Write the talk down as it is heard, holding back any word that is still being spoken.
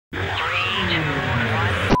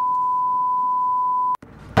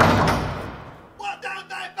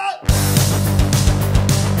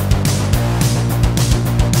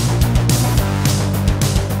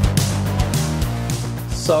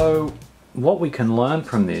So what we can learn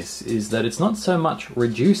from this is that it's not so much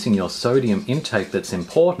reducing your sodium intake that's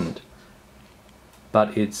important,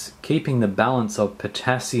 but it's keeping the balance of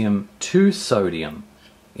potassium to sodium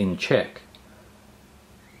in check.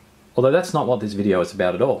 Although that's not what this video is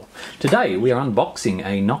about at all. Today we are unboxing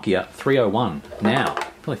a Nokia 301. Now,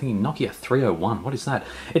 I'm probably thinking Nokia 301, what is that?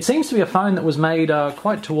 It seems to be a phone that was made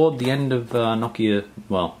quite toward the end of Nokia,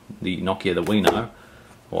 well, the Nokia that we know,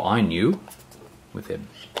 or I knew, with their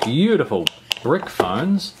beautiful brick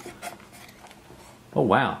phones. Oh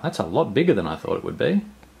wow, that's a lot bigger than I thought it would be.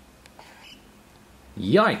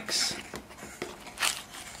 Yikes!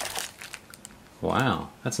 Wow,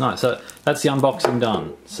 that's nice. So that's the unboxing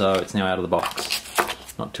done. So it's now out of the box.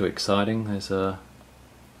 Not too exciting. There's a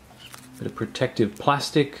bit of protective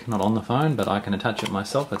plastic, not on the phone, but I can attach it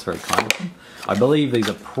myself. That's very kind of them. I believe these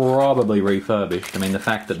are probably refurbished. I mean, the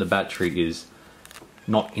fact that the battery is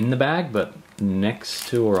not in the bag, but next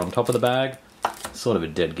to or on top of the bag, sort of a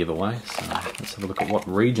dead giveaway. So let's have a look at what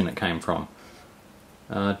region it came from.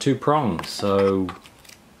 2 prongs, so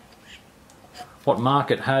what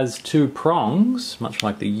market has 2 prongs, much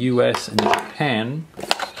like the US and Japan,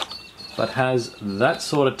 but has that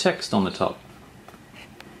sort of text on the top,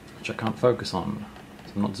 which I can't focus on,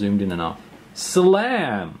 so I'm not zoomed in enough.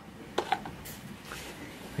 Slam! I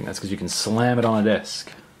think that's because you can slam it on a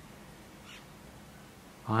desk.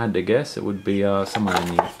 If I had to guess, it would be somewhere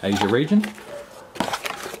in the Asia region.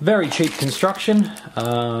 Very cheap construction,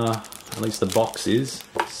 at least the box is.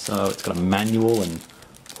 So it's got a manual and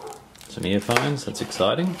some earphones, that's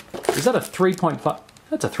exciting. Is that a 3.5?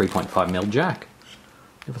 That's a 3.5mm jack.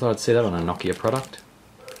 Never thought I'd see that on a Nokia product.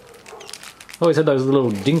 Always had those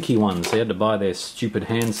little dinky ones, so you had to buy their stupid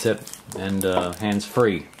handset and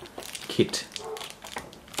hands-free kit.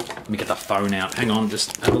 Let me get the phone out, hang on,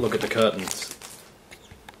 just have a look at the curtains.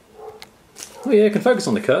 Oh yeah, I can focus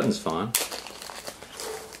on the curtains fine.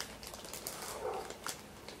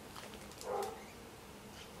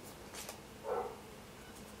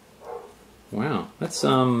 Wow, that's it's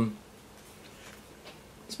a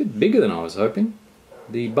bit bigger than I was hoping.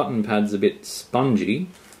 The button pad's a bit spongy.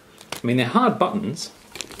 I mean, they're hard buttons.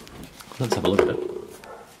 Let's have a look at it.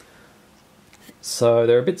 So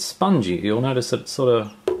they're a bit spongy. You'll notice that it's sort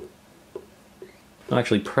of not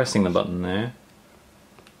actually pressing the button there.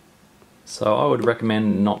 So I would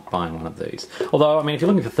recommend not buying one of these. Although, I mean, if you're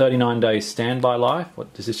looking for 39 days standby life,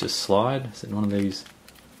 what does this just slide? Is it one of these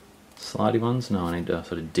slidey ones? No, I need to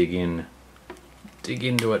sort of dig into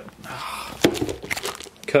it.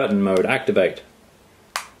 Curtain mode, activate.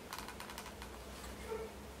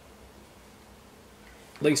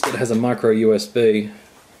 At least it has a micro USB.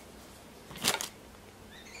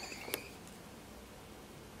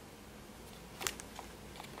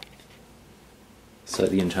 So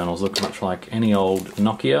the internals look much like any old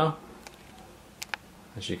Nokia,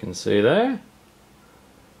 as you can see there.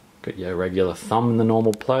 Got your regular thumb in the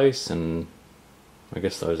normal place, and I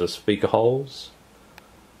guess those are speaker holes.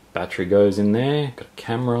 Battery goes in there, got a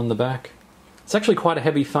camera on the back. It's actually quite a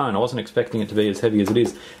heavy phone. I wasn't expecting it to be as heavy as it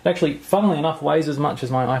is. It actually, funnily enough, weighs as much as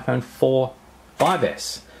my iPhone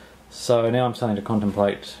 5S. So now I'm starting to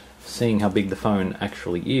contemplate seeing how big the phone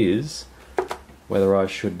actually is, whether I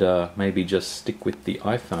should maybe just stick with the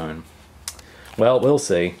iPhone. Well, we'll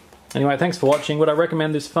see. Anyway, thanks for watching. Would I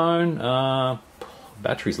recommend this phone?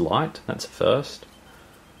 Battery's light, that's a first.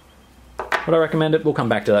 Would I recommend it? We'll come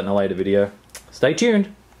back to that in a later video. Stay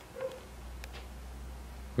tuned!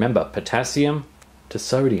 Remember, potassium to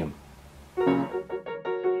sodium.